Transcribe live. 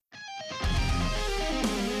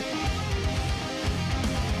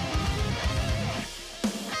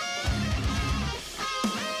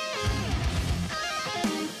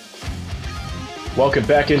Welcome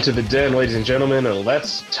back into the den, ladies and gentlemen, and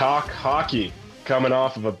let's talk hockey. Coming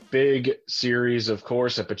off of a big series, of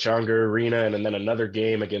course, at Pechanga Arena, and then another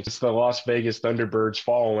game against the Las Vegas Thunderbirds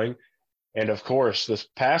following. And of course, this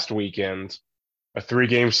past weekend, a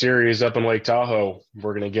three-game series up in Lake Tahoe.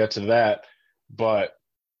 We're going to get to that. But,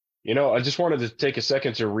 I just wanted to take a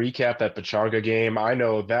second to recap that Pechanga game. I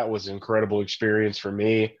know that was an incredible experience for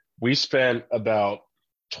me. We spent about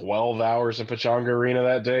 12 hours in Pechanga Arena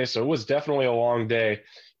that day, so it was definitely a long day.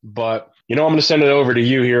 But, I'm going to send it over to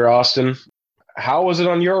you here, Austin. How was it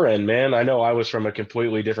on your end, man? I know I was from a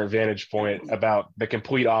completely different vantage point about the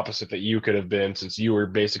complete opposite that you could have been, since you were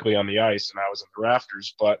basically on the ice and I was in the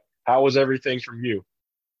rafters. But how was everything from you?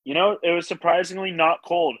 It was surprisingly not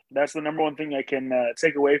cold. That's the number one thing I can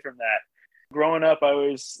take away from that. Growing up, I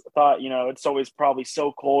always thought, it's always probably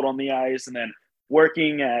so cold on the ice. And then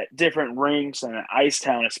working at different rinks and at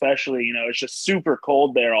Icetown especially, it's just super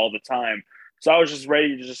cold there all the time. So I was just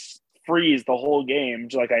ready to just freeze the whole game,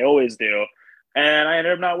 just like I always do. And I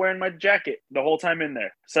ended up not wearing my jacket the whole time in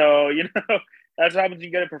there. So, that's what happens when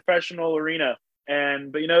you get a professional arena.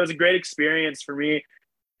 But it was a great experience for me.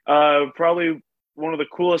 Probably one of the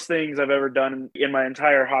coolest things I've ever done in my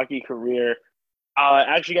entire hockey career. I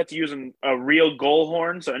actually got to use a real goal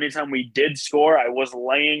horn. So anytime we did score, I was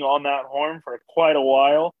laying on that horn for quite a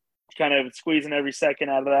while, kind of squeezing every second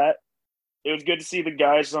out of that. It was good to see the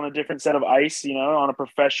guys on a different set of ice, on a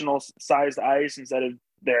professional sized ice instead of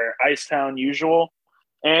their Icetown usual.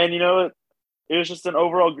 And, it was just an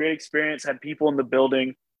overall great experience. Had people in the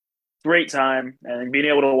building, great time, and being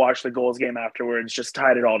able to watch the goals game afterwards just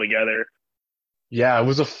tied it all together. Yeah, it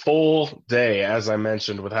was a full day, as I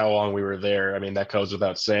mentioned, with how long we were there. I mean, that goes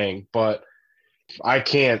without saying, but I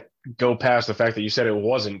can't go past the fact that you said it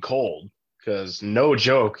wasn't cold, because no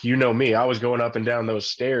joke, you know me, I was going up and down those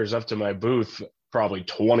stairs up to my booth probably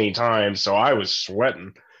 20 times, so I was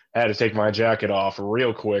sweating. I had to take my jacket off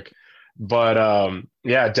real quick. But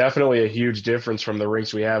yeah, definitely a huge difference from the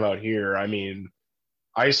rinks we have out here. I mean,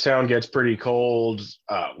 Icetown gets pretty cold.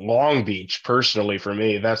 Long Beach, personally, for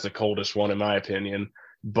me, that's the coldest one in my opinion.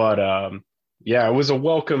 But yeah, it was a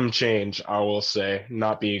welcome change, I will say,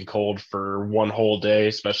 not being cold for one whole day,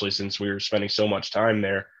 especially since we were spending so much time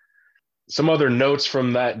there. Some other notes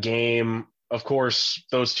from that game. Of course,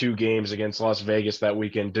 those two games against Las Vegas that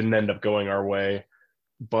weekend didn't end up going our way,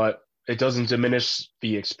 but it doesn't diminish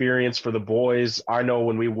the experience for the boys. I know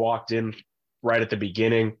when we walked in right at the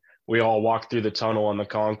beginning, we all walked through the tunnel on the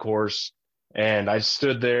concourse, and I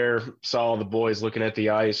stood there, saw the boys looking at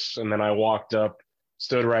the ice, and then I walked up,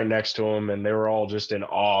 stood right next to them, and they were all just in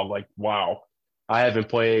awe, like, wow. I haven't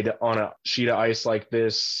played on a sheet of ice like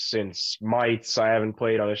this since mites. I haven't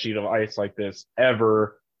played on a sheet of ice like this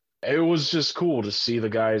ever. It was just cool to see the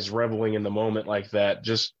guys reveling in the moment like that,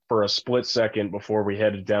 just for a split second before we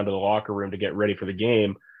headed down to the locker room to get ready for the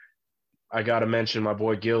game. I got to mention my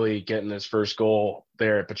boy Gilly getting his first goal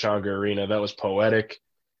there at Pechanga Arena. That was poetic.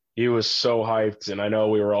 He was so hyped, and I know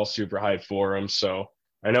we were all super hyped for him. So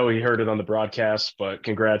I know he heard it on the broadcast, but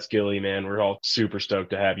congrats, Gilly, man. We're all super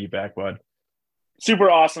stoked to have you back, bud. Super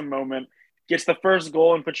awesome moment. Gets the first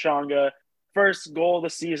goal in Pechanga, first goal of the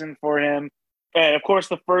season for him. And of course,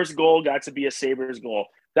 the first goal got to be a Sabres goal.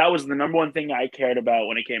 That was the number one thing I cared about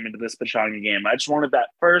when it came into this Pechanga game. I just wanted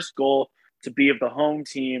that first goal to be of the home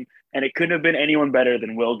team, and it couldn't have been anyone better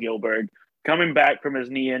than Will Gilbert. Coming back from his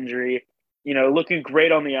knee injury, looking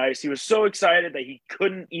great on the ice. He was so excited that he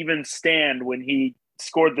couldn't even stand when he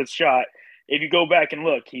scored the shot. If you go back and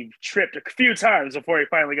look, he tripped a few times before he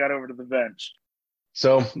finally got over to the bench.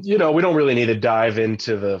 So, we don't really need to dive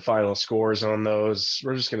into the final scores on those.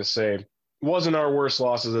 We're just going to say it wasn't our worst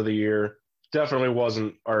losses of the year. Definitely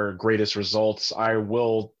wasn't our greatest results. I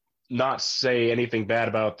will not say anything bad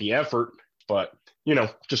about the effort, but,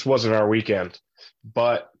 just wasn't our weekend.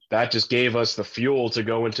 But that just gave us the fuel to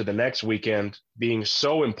go into the next weekend being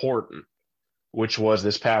so important, which was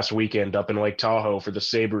this past weekend up in Lake Tahoe for the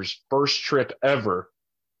Sabres' first trip ever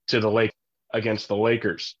to the lake against the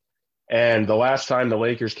Lakers. And the last time the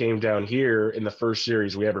Lakers came down here in the first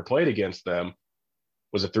series we ever played against them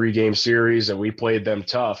was a 3-game series, and we played them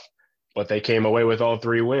tough, but they came away with all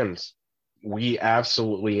 3 wins. We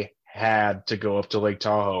absolutely had to go up to Lake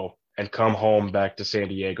Tahoe and come home back to San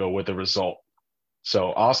Diego with a result.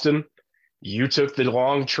 So, Austin, you took the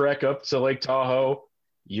long trek up to Lake Tahoe.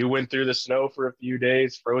 You went through the snow for a few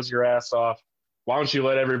days, froze your ass off. Why don't you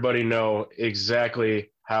let everybody know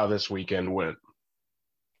exactly how this weekend went?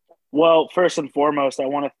 Well, first and foremost, I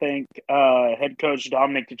want to thank head coach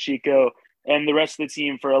Dominic DeChico and the rest of the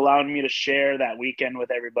team for allowing me to share that weekend with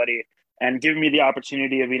everybody and giving me the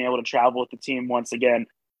opportunity of being able to travel with the team once again.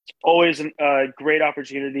 Always a great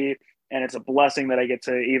opportunity, and it's a blessing that I get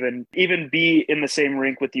to even be in the same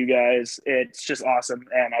rink with you guys. It's just awesome,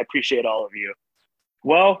 and I appreciate all of you.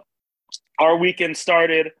 Well, our weekend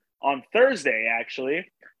started on Thursday, actually.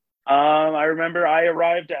 I remember I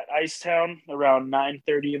arrived at Icetown around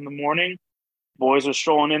 9:30 in the morning. Boys were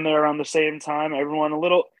strolling in there around the same time. Everyone a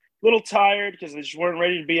little tired because they just weren't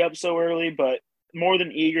ready to be up so early, but more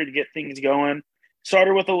than eager to get things going.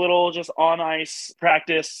 Started with a little just on ice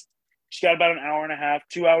practice. Just got about an hour and a half,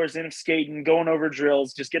 2 hours in of skating, going over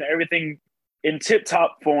drills, just getting everything in tip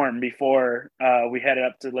top form before we headed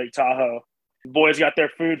up to Lake Tahoe. The boys got their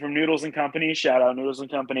food from Noodles and Company. Shout out Noodles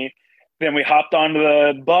and Company. Then we hopped onto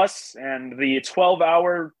the bus, and the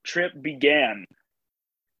 12-hour trip began.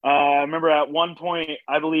 I remember at one point,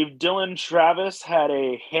 I believe Dylan Travis had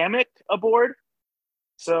a hammock aboard.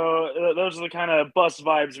 So those are the kind of bus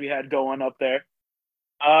vibes we had going up there.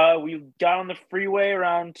 We got on the freeway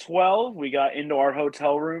around 12. We got into our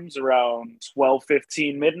hotel rooms around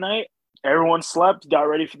 12:15 midnight. Everyone slept, got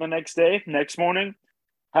ready for the next day. Next morning,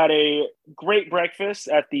 had a great breakfast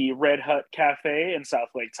at the Red Hut Cafe in South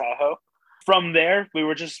Lake Tahoe. From there, we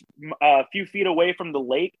were just a few feet away from the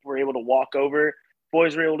lake. We were able to walk over.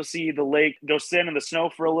 Boys were able to see the lake, go sit in the snow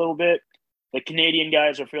for a little bit. The Canadian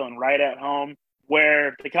guys are feeling right at home,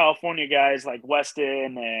 where the California guys like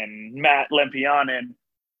Weston and Matt Lempianen,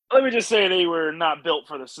 let me just say they were not built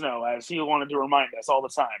for the snow, as he wanted to remind us all the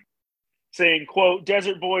time, saying, quote,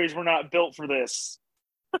 "Desert boys were not built for this."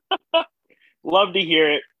 Love to hear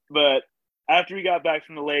it, but after we got back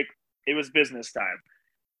from the lake, it was business time.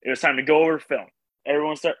 It was time to go over film.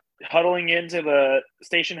 Everyone started huddling into the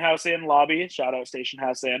Station House Inn lobby. Shout out Station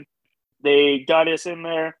House Inn. They got us in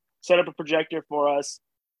there, set up a projector for us,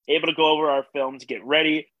 able to go over our film to get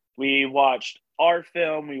ready. We watched our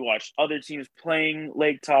film. We watched other teams playing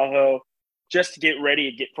Lake Tahoe just to get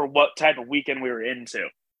ready for what type of weekend we were into.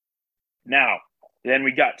 Now, then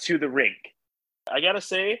we got to the rink. I got to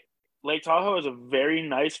say, Lake Tahoe is a very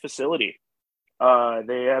nice facility.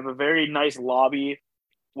 They have a very nice lobby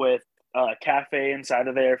with a cafe inside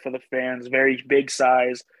of there for the fans, very big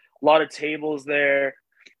size, a lot of tables there.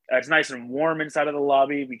 It's nice and warm inside of the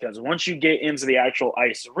lobby because once you get into the actual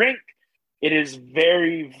ice rink, it is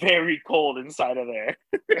very, very cold inside of there.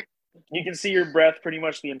 You can see your breath pretty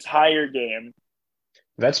much the entire game.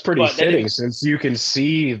 That's pretty fitting since you can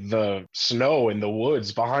see the snow in the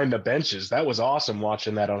woods behind the benches. That was awesome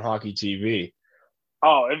watching that on Hockey TV.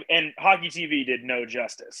 Oh, and Hockey TV did no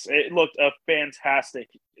justice. It looked fantastic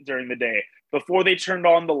during the day. Before they turned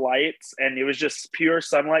on the lights and it was just pure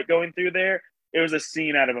sunlight going through there, it was a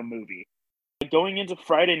scene out of a movie. Going into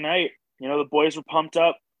Friday night, the boys were pumped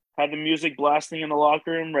up, had the music blasting in the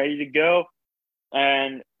locker room, ready to go.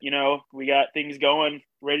 And, we got things going,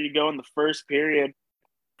 ready to go in the first period.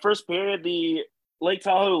 First period, the Lake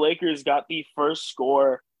Tahoe Lakers got the first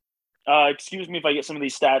score. Excuse me if I get some of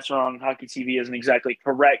these stats wrong. Hockey TV isn't exactly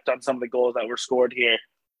correct on some of the goals that were scored here.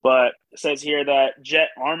 But it says here that Jet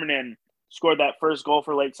Arminen scored that first goal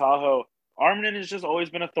for Lake Tahoe. Arminen has just always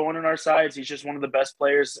been a thorn in our sides. He's just one of the best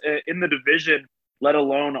players in the division, let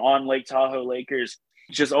alone on Lake Tahoe Lakers.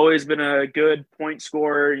 He's just always been a good point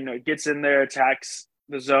scorer. Gets in there, attacks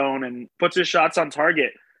the zone, and puts his shots on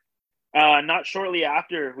target. Not shortly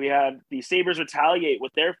after, we had the Sabres retaliate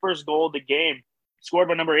with their first goal of the game, scored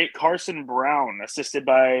by number 8, Carson Brown, assisted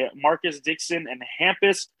by Marcus Dixon and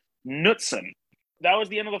Hampus Knutson. That was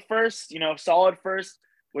the end of the first, solid first,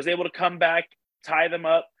 was able to come back, tie them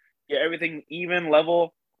up, get everything even,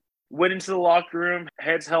 level, went into the locker room,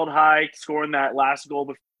 heads held high, scoring that last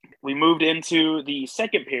goal. We moved into the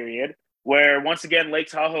second period, where once again, Lake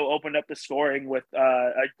Tahoe opened up the scoring with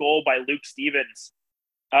a goal by Luke Stevens.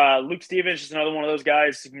 Luke Stevens is another one of those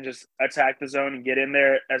guys who can just attack the zone and get in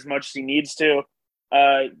there as much as he needs to.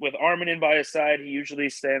 With Arminen by his side, he usually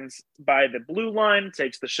stands by the blue line,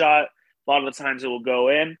 takes the shot. A lot of the times it will go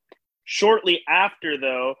in. Shortly after,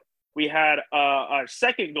 though, we had our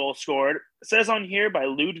second goal scored. It says on here by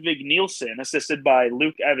Ludvig Nielsen, assisted by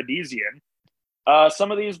Luke Avedizian.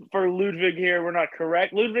 Some of these for Ludvig here were not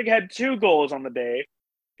correct. Ludvig had 2 goals on the day,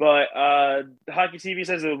 but Hockey TV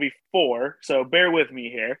says it'll be 4, so bear with me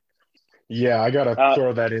here. Yeah, I got to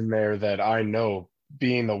throw that in there that I know,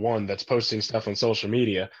 being the one that's posting stuff on social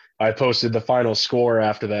media. I posted the final score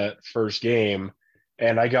after that first game,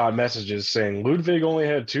 and I got messages saying Ludvig only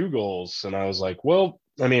had 2 goals. And I was like, well,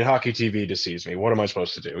 Hockey TV deceives me. What am I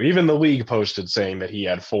supposed to do? Even the league posted saying that he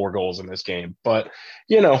had 4 goals in this game. But,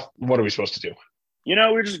 what are we supposed to do?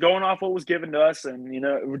 We're just going off what was given to us, and,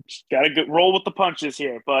 we just got to roll with the punches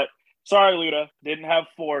here. But sorry, Luda, didn't have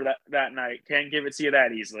 4 that night. Can't give it to you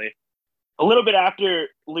that easily. a little bit after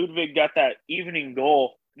Ludwig got that evening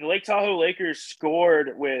goal, the Lake Tahoe Lakers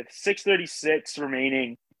scored with 6:36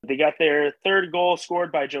 remaining. They got their third goal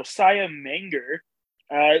scored by Josiah Menger.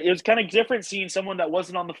 It was kind of different seeing someone that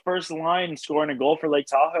wasn't on the first line scoring a goal for Lake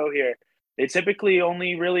Tahoe here. They typically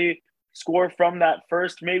only really score from that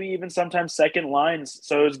first, maybe even sometimes second lines.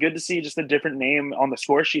 So it was good to see just a different name on the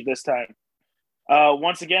score sheet this time.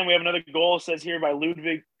 Once again, we have another goal, says here, by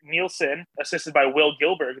Ludwig Nielsen, assisted by Will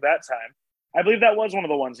Gilberg that time. I believe that was one of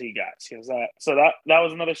the ones he got. So that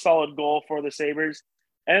was another solid goal for the Sabres.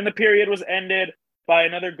 And the period was ended by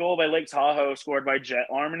another goal by Lake Tahoe, scored by Jet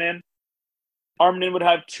Arminen. Arminen would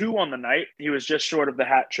have 2 on the night. He was just short of the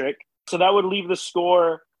hat trick. So that would leave the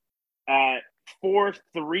score at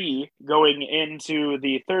 4-3 going into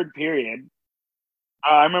the third period.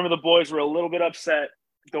 I remember the boys were a little bit upset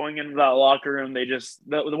going into that locker room. That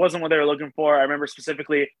wasn't what they were looking for. I remember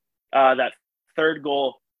specifically that third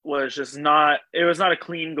goal was just not a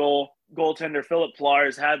clean goal. Goaltender Philip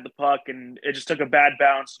Plars had the puck and it just took a bad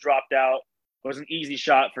bounce, dropped out. It was an easy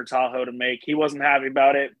shot for Tahoe to make. He wasn't happy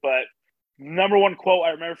about it, but number one quote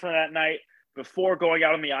I remember from that night before going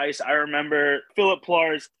out on the ice, I remember Philip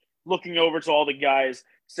Plars looking over to all the guys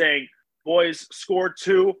saying, "Boys, scored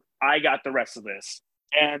 2. I got the rest of this."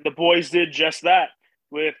 And the boys did just that,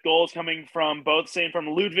 with goals coming from from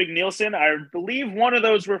Ludwig Nielsen. I believe one of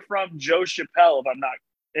those were from Joe Chappelle,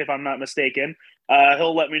 if I'm not mistaken.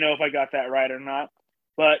 He'll let me know if I got that right or not.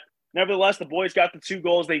 But nevertheless, the boys got the 2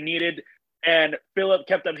 goals they needed, and Philip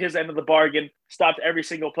kept up his end of the bargain, stopped every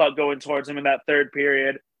single puck going towards him in that third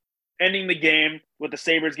period, ending the game with the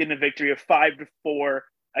Sabres getting a victory of 5-4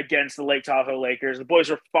 against the Lake Tahoe Lakers. The boys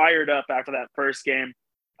were fired up after that first game.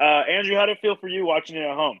 Andrew, how did it feel for you watching it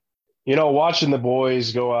at home? Watching the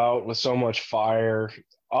boys go out with so much fire,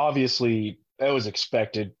 obviously that was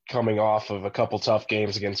expected coming off of a couple tough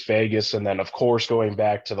games against Vegas. And then, of course, going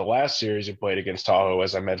back to the last series we played against Tahoe,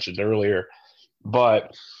 as I mentioned earlier.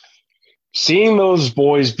 But seeing those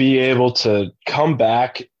boys be able to come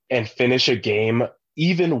back and finish a game,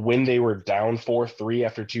 even when they were down 4-3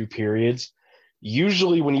 after 2 periods,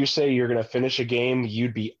 usually when you say you're going to finish a game,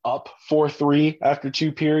 you'd be up 4-3 after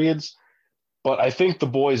 2 periods. But I think the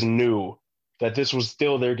boys knew that this was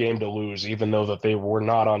still their game to lose, even though that they were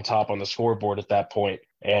not on top on the scoreboard at that point.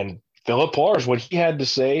 And Philip Plars, what he had to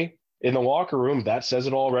say in the locker room, that says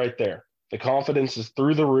it all right there. The confidence is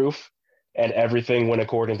through the roof, and everything went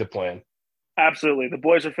according to plan. Absolutely. The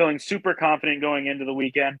boys are feeling super confident going into the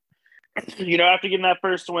weekend. After getting that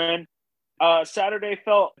first win, Saturday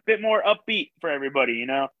felt a bit more upbeat for everybody.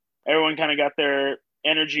 Everyone kind of got their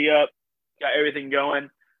energy up, got everything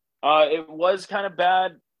going. It was kind of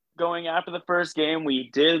bad going after the first game. We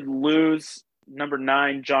did lose number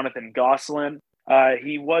 9, Jonathan Gosselin.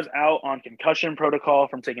 He was out on concussion protocol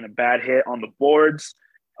from taking a bad hit on the boards.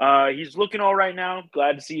 He's looking all right now.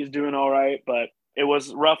 Glad to see he's doing all right, but it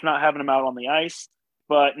was rough not having him out on the ice.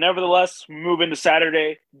 But nevertheless, we move into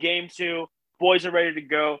Saturday, game 2. Boys are ready to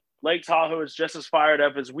go. Lake Tahoe is just as fired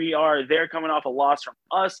up as we are. They're coming off a loss from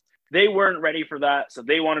us. They weren't ready for that, so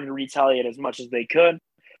they wanted to retaliate as much as they could.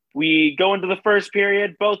 We go into the first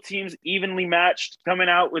period, both teams evenly matched, coming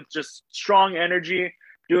out with just strong energy,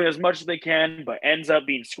 doing as much as they can, but ends up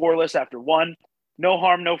being scoreless after 1. No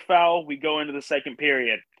harm, no foul. We go into the second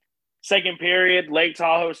period. Second period, Lake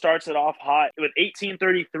Tahoe starts it off hot with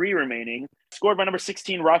 18:33 remaining. Scored by number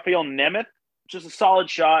 16, Raphael Nemeth. Just a solid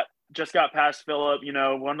shot. Just got past Philip.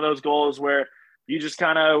 One of those goals where you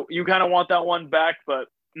kind of want that one back, but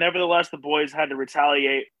nevertheless, the boys had to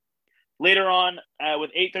retaliate. Later on,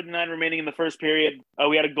 with 8:39 remaining in the first period,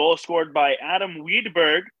 we had a goal scored by Adam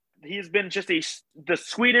Wiedberg. He's been just the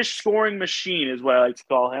Swedish scoring machine is what I like to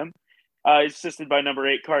call him. Assisted by number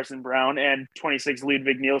 8, Carson Brown, and 26,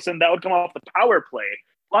 Ludwig Nielsen. That would come off the power play.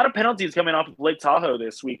 A lot of penalties coming off of Lake Tahoe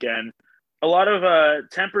this weekend. A lot of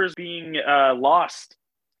tempers being lost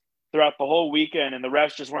throughout the whole weekend, and the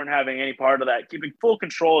refs just weren't having any part of that, keeping full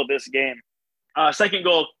control of this game. Second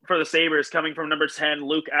goal for the Sabres coming from number 10,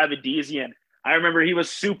 Luke Avedisian. I remember he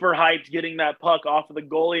was super hyped getting that puck off of the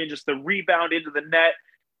goalie, and just the rebound into the net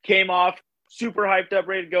came off, super hyped up,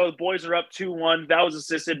 ready to go. The boys are up 2-1. That was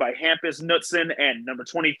assisted by Hampus Knutson and number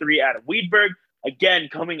 23, Adam Wiedberg, again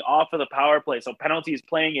coming off of the power play. So penalties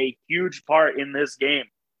playing a huge part in this game.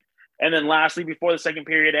 And then lastly, before the second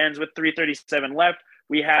period ends with 3:37 left,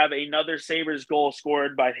 we have another Sabres goal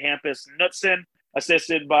scored by Hampus Knutson,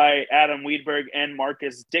 assisted by Adam Wiedberg and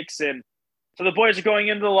Marcus Dixon. So the boys are going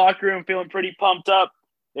into the locker room feeling pretty pumped up.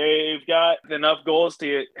 They've got enough goals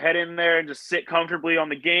to head in there and just sit comfortably on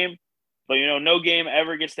the game. But, no game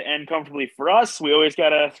ever gets to end comfortably for us. We always got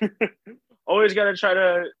to Always got to try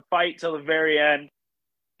to fight till the very end.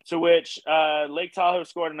 To which Lake Tahoe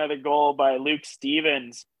scored another goal by Luke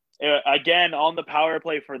Stevens, again on the power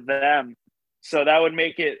play for them. So that would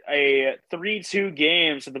make it a 3-2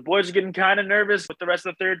 game. So the boys are getting kind of nervous with the rest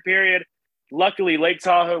of the third period. Luckily, Lake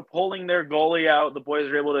Tahoe pulling their goalie out. The boys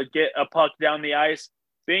are able to get a puck down the ice.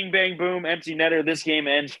 Bing, bang, boom, empty netter. This game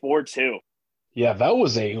ends 4-2. Yeah, that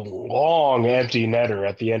was a long empty netter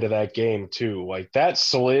at the end of that game, too. Like that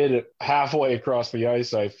slid halfway across the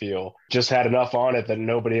ice, I feel. Just had enough on it that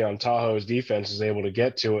nobody on Tahoe's defense was able to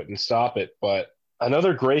get to it and stop it. But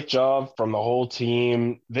another great job from the whole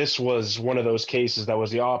team. This was one of those cases that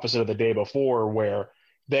was the opposite of the day before, where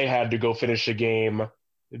they had to go finish a game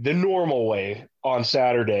the normal way on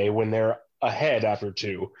Saturday when they're ahead after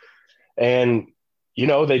two. And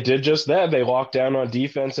they did just that. They locked down on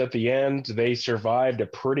defense at the end. They survived a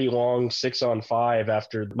pretty long 6-on-5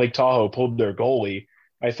 after Lake Tahoe pulled their goalie.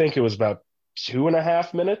 I think it was about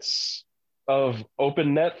 2.5 minutes of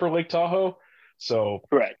open net for Lake Tahoe. So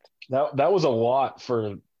correct. That was a lot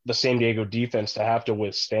for the San Diego defense to have to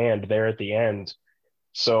withstand there at the end.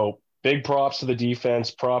 So big props to the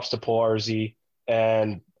defense, props to Pilarzi,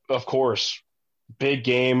 and of course, big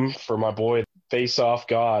game for my boy, face-off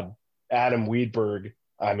god, Adam Wiedberg.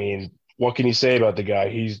 I mean, what can you say about the guy?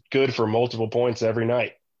 He's good for multiple points every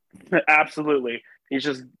night. Absolutely. He's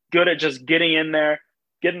just good at just getting in there,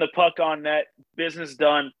 getting the puck on net, business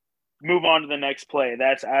done, move on to the next play.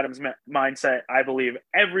 That's Adam's mindset, I believe,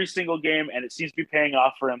 every single game, and it seems to be paying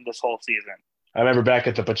off for him this whole season. I remember back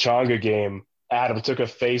at the Pechanga game, Adam took a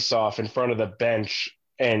face-off in front of the bench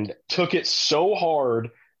and took it so hard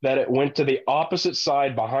that it went to the opposite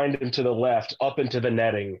side behind him to the left, up into the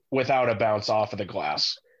netting without a bounce off of the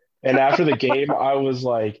glass. And after the game, I was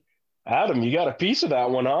like, Adam, you got a piece of that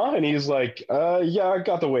one, huh? And he's like, yeah, it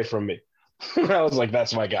got away from me. I was like,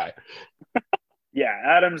 that's my guy. Yeah,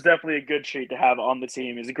 Adam's definitely a good treat to have on the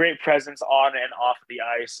team. He's a great presence on and off the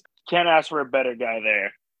ice. Can't ask for a better guy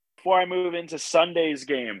there. Before I move into Sunday's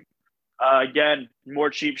game, again, more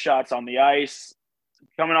cheap shots on the ice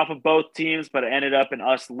coming off of both teams, but it ended up in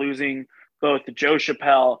us losing both Joe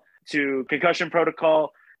Chappelle to concussion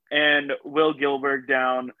protocol and Will Gilbert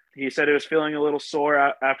down. He said he was feeling a little sore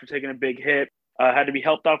after taking a big hit. Had to be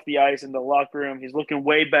helped off the ice in the locker room. He's looking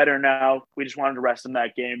way better now. We just wanted to rest him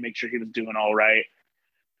that game, make sure he was doing all right.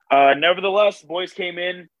 Nevertheless, boys came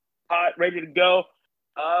in hot, ready to go.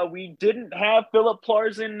 We didn't have Philip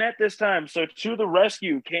Plars in net this time, so to the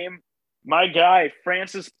rescue came my guy,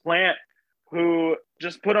 Francis Plant, who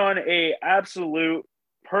just put on a absolute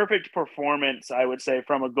perfect performance, I would say,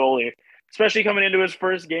 from a goalie, especially coming into his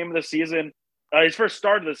first game of the season, his first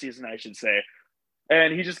start of the season, I should say.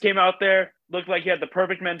 And he just came out there, looked like he had the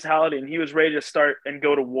perfect mentality, and he was ready to start and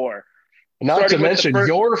go to war. Not to mention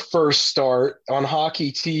your first start on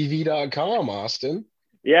hockeytv.com, Austin.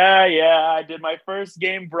 Yeah, I did my first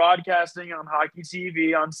game broadcasting on Hockey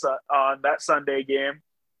TV on that Sunday game.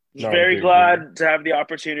 Very glad to have the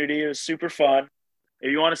opportunity. It was super fun.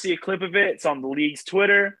 If you want to see a clip of it, it's on the league's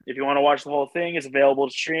Twitter. If you want to watch the whole thing, it's available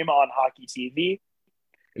to stream on Hockey TV.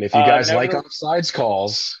 And if you guys like offsides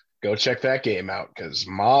calls, go check that game out because,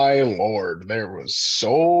 my Lord, there was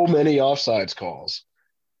so many offsides calls.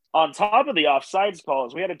 On top of the offsides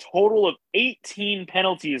calls, we had a total of 18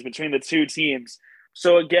 penalties between the two teams.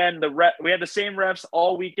 So, again, we had the same refs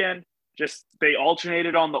all weekend. Just they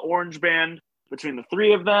alternated on the orange band between the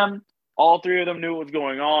three of them. All three of them knew what was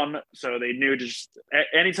going on, so they knew just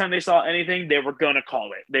anytime they saw anything, they were going to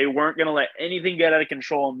call it. They weren't going to let anything get out of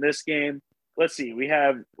control in this game. Let's see. We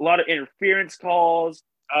have a lot of interference calls.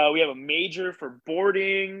 We have a major for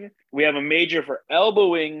boarding. We have a major for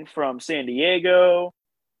elbowing from San Diego.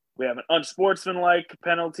 We have an unsportsmanlike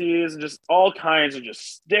penalties and just all kinds of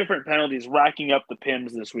just different penalties racking up the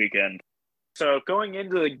PIMS this weekend. So going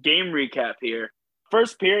into the game recap here,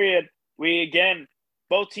 first period,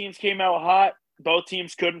 both teams came out hot. Both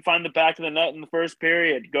teams couldn't find the back of the net in the first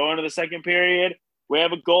period. Going to the second period, we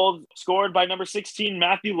have a goal scored by number 16,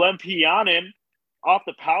 Matthew Lempianen, off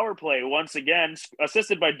the power play once again,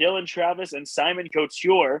 assisted by Dylan Travis and Simon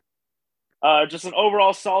Couture. Just an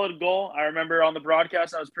overall solid goal. I remember on the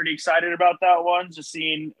broadcast, I was pretty excited about that one, just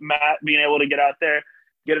seeing Matt being able to get out there,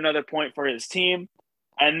 get another point for his team.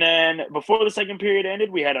 And then before the second period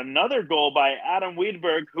ended, we had another goal by Adam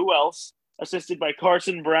Wiedberg, who else, assisted by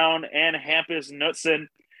Carson Brown and Hampus Knutson.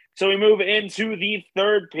 So we move into the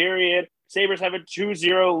third period. Sabres have a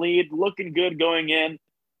 2-0 lead, looking good going in.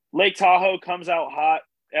 Lake Tahoe comes out hot.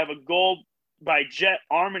 They have a goal by Jet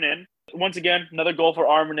Arminen. Once again, another goal for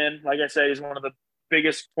Arminen. Like I said, he's one of the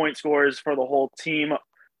biggest point scorers for the whole team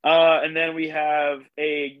And then we have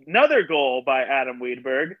another goal by Adam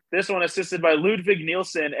Weedberg. This one assisted by Ludvig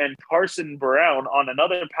Nielsen and Carson Brown on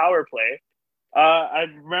another power play. I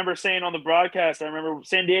remember saying on the broadcast, I remember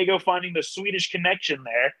San Diego finding the Swedish connection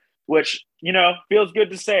there, which, feels good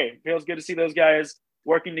to say. Feels good to see those guys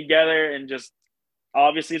working together, and just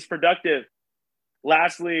obviously it's productive.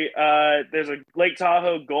 Lastly, there's a Lake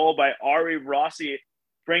Tahoe goal by Ari Rossi,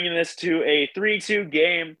 bringing this to a 3-2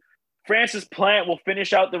 game. Francis Plant will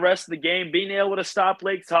finish out the rest of the game, being able to stop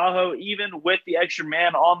Lake Tahoe even with the extra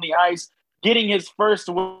man on the ice, getting his first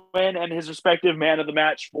win and his respective man of the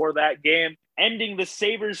match for that game, ending the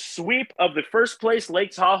Sabres sweep of the first place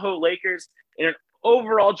Lake Tahoe Lakers in an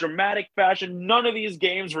overall dramatic fashion. None of these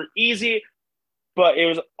games were easy, but it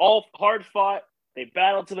was all hard fought. They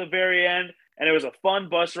battled to the very end, and it was a fun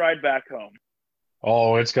bus ride back home.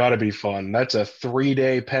 Oh, it's got to be fun. That's a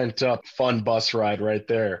 3-day pent up fun bus ride right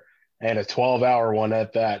there, and a 12-hour one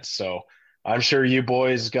at that. So I'm sure you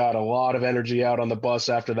boys got a lot of energy out on the bus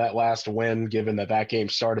after that last win, given that game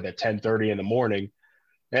started at 10:30 in the morning.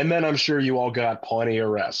 And then I'm sure you all got plenty of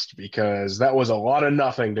rest, because that was a lot of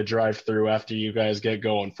nothing to drive through after you guys get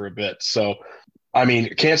going for a bit. So, I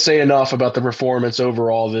mean, can't say enough about the performance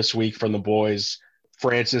overall this week from the boys.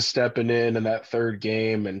 Francis stepping in that third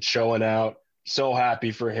game and showing out. So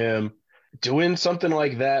happy for him. Doing something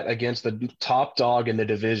like that against the top dog in the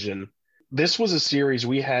division. This was a series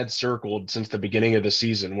we had circled since the beginning of the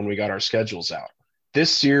season when we got our schedules out. This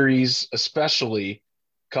series, especially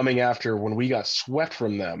coming after when we got swept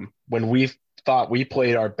from them, when we thought we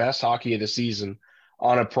played our best hockey of the season.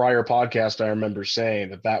 On a prior podcast, I remember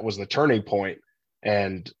saying that was the turning point.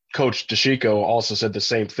 And Coach DeChico also said the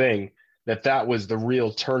same thing, that was the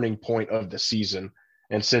real turning point of the season.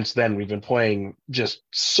 And since then, we've been playing just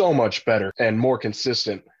so much better and more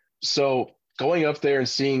consistent. So going up there and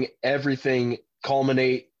seeing everything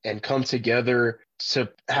culminate and come together to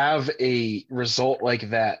have a result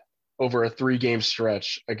like that over a 3-game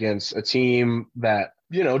stretch against a team that,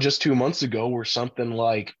 just 2 months ago were something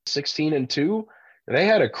like 16-2. They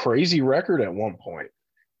had a crazy record at one point.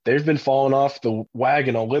 They've been falling off the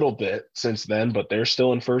wagon a little bit since then, but they're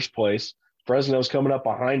still in first place. Fresno's coming up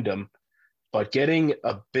behind them. But getting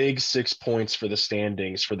a big 6 points for the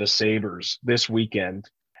standings for the Sabres this weekend,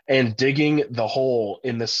 and digging the hole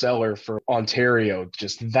in the cellar for Ontario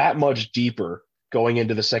just that much deeper going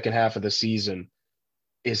into the second half of the season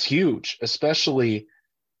is huge, especially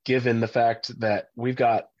given the fact that we've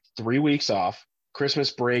got 3 weeks off,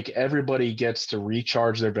 Christmas break, everybody gets to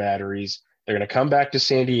recharge their batteries. They're going to come back to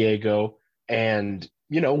San Diego, and,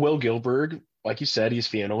 Will Gilberg, like you said, he's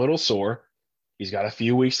feeling a little sore. He's got a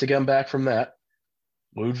few weeks to come back from that.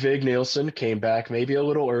 Ludvig Nielsen came back maybe a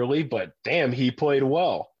little early, but damn, he played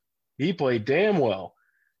well. He played damn well.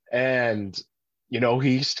 And,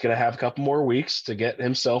 he's going to have a couple more weeks to get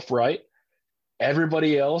himself right.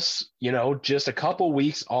 Everybody else, just a couple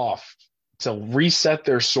weeks off to reset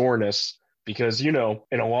their soreness, because, in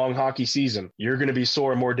a long hockey season, you're going to be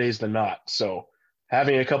sore more days than not. So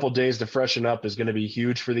having a couple days to freshen up is going to be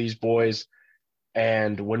huge for these boys.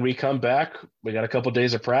 And when we come back, we got a couple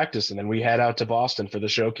days of practice, and then we head out to Boston for the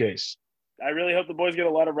showcase. I really hope the boys get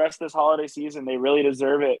a lot of rest this holiday season. They really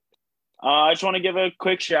deserve it. I just want to give a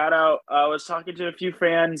quick shout out. I was talking to a few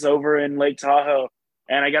fans over in Lake Tahoe,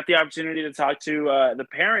 and I got the opportunity to talk to the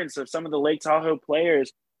parents of some of the Lake Tahoe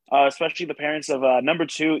players, especially the parents of number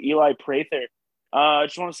 2, Eli Prather. I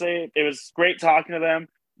just want to say it was great talking to them.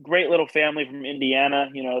 Great little family from Indiana.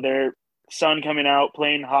 Their son coming out,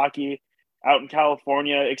 playing hockey out in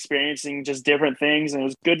California, experiencing just different things. And it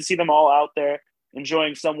was good to see them all out there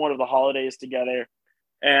enjoying somewhat of the holidays together.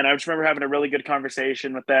 And I just remember having a really good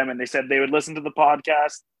conversation with them, and they said they would listen to the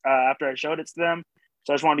podcast after I showed it to them.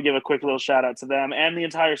 So I just wanted to give a quick little shout out to them and the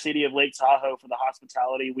entire city of Lake Tahoe for the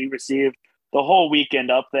hospitality we received the whole weekend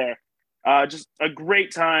up there. Just a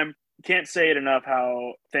great time. Can't say it enough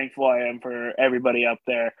how thankful I am for everybody up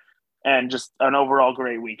there, and just an overall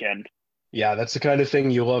great weekend. Yeah, that's the kind of thing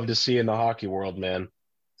you love to see in the hockey world, man.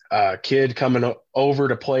 A kid coming over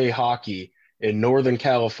to play hockey in Northern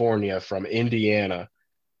California from Indiana.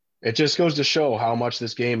 It just goes to show how much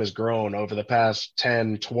this game has grown over the past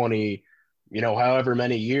 10, 20, however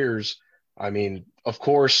many years. I mean, of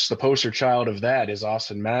course, the poster child of that is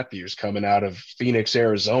Auston Matthews coming out of Phoenix,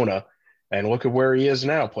 Arizona. And look at where he is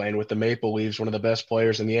now, playing with the Maple Leafs, one of the best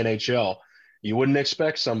players in the NHL. You wouldn't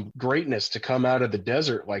expect some greatness to come out of the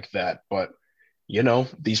desert like that, but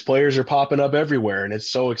these players are popping up everywhere, and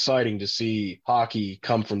it's so exciting to see hockey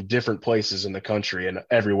come from different places in the country and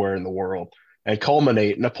everywhere in the world and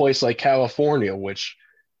culminate in a place like California, which,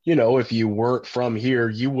 if you weren't from here,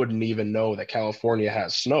 you wouldn't even know that California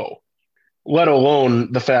has snow, let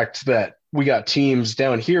alone the fact that we got teams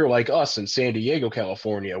down here like us in San Diego,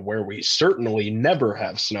 California, where we certainly never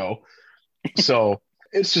have snow. So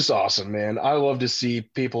it's just awesome, man. I love to see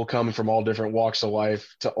people coming from all different walks of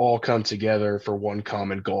life to all come together for one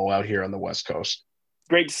common goal out here on the West Coast.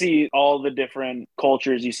 Great to see all the different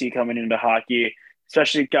cultures you see coming into hockey,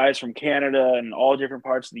 especially guys from Canada and all different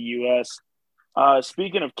parts of the U.S.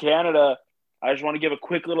 Speaking of Canada, I just want to give a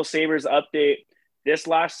quick little Sabres update. This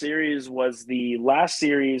last series was the last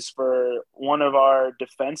series for one of our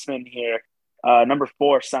defensemen here, number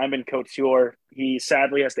 4, Simon Couture. He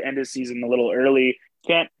sadly has to end his season a little early.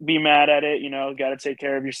 Can't be mad at it, got to take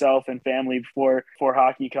care of yourself and family before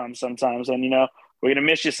hockey comes sometimes. And, we're going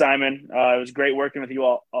to miss you, Simon. It was great working with you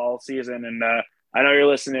all season. And I know you're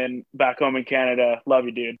listening back home in Canada. Love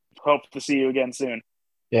you, dude. Hope to see you again soon.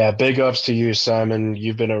 Yeah, big ups to you, Simon.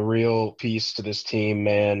 You've been a real piece to this team,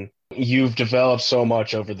 man. You've developed so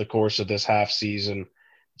much over the course of this half season.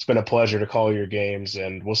 It's been a pleasure to call your games,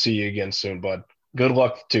 and we'll see you again soon, bud. Good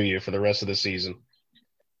luck to you for the rest of the season.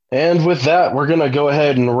 And with that, we're going to go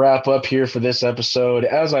ahead and wrap up here for this episode.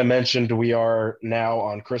 As I mentioned, we are now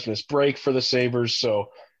on Christmas break for the Sabres, so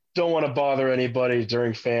don't want to bother anybody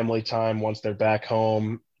during family time once they're back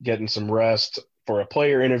home, getting some rest for a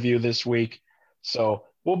player interview this week. So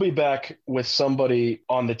we'll be back with somebody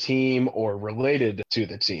on the team or related to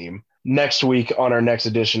the team next week on our next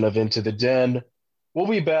edition of Into the Den. We'll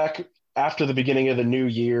be back after the beginning of the new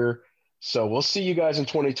year. So we'll see you guys in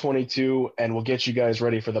 2022, and we'll get you guys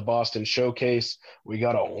ready for the Boston Showcase. We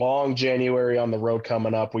got a long January on the road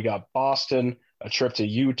coming up. We got Boston, a trip to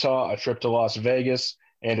Utah, a trip to Las Vegas,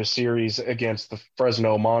 and a series against the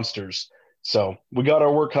Fresno Monsters. So we got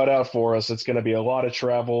our work cut out for us. It's going to be a lot of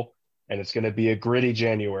travel, and it's going to be a gritty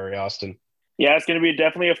January, Austin. Yeah, it's going to be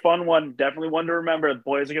definitely a fun one. Definitely one to remember. The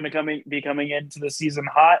boys are going to be coming into the season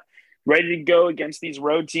hot, ready to go against these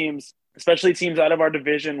road teams, especially teams out of our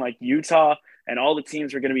division like Utah, and all the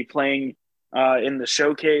teams are going to be playing in the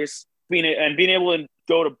showcase. Being able to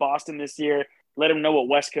go to Boston this year, let them know what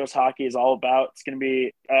West Coast hockey is all about. It's going to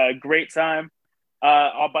be a great time.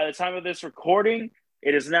 By the time of this recording,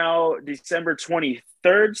 it is now December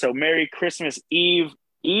 23rd, so Merry Christmas Eve,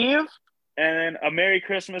 and a Merry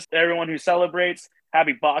Christmas to everyone who celebrates.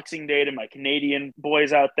 Happy Boxing Day to my Canadian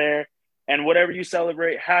boys out there. And whatever you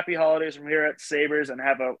celebrate, happy holidays from here at Sabres, and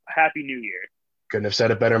have a happy new year. Couldn't have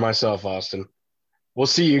said it better myself, Austin. We'll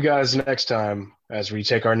see you guys next time as we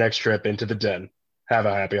take our next trip into the den. Have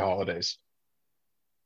a happy holidays.